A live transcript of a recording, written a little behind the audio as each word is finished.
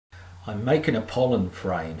I'm making a pollen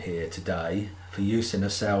frame here today for use in a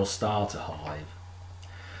cell starter hive.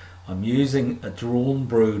 I'm using a drawn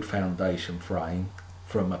brood foundation frame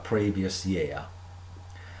from a previous year,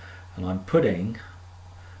 and I'm putting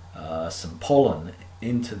some pollen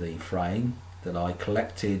into the frame that I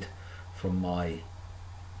collected from my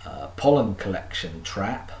pollen collection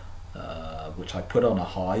trap, which I put on a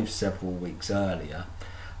hive several weeks earlier.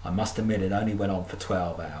 I must admit it only went on for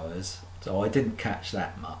 12 hours, so I didn't catch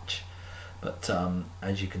that much, but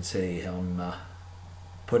as you can see, I'm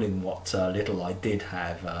putting what little I did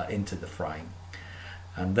have into the frame.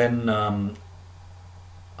 And then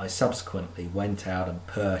I subsequently went out and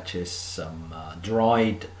purchased some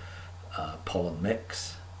dried pollen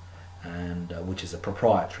mix, and which is a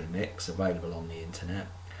proprietary mix available on the internet,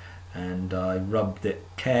 and I rubbed it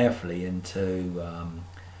carefully into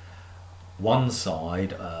one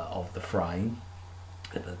side of the frame,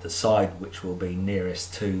 the side which will be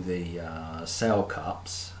nearest to the cell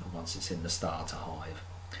cups once it's in the starter hive.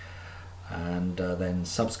 And then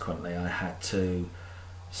subsequently I had to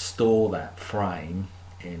store that frame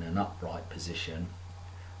in an upright position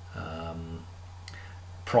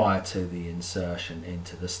prior to the insertion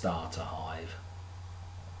into the starter hive.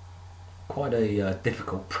 Quite a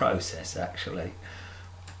difficult process actually.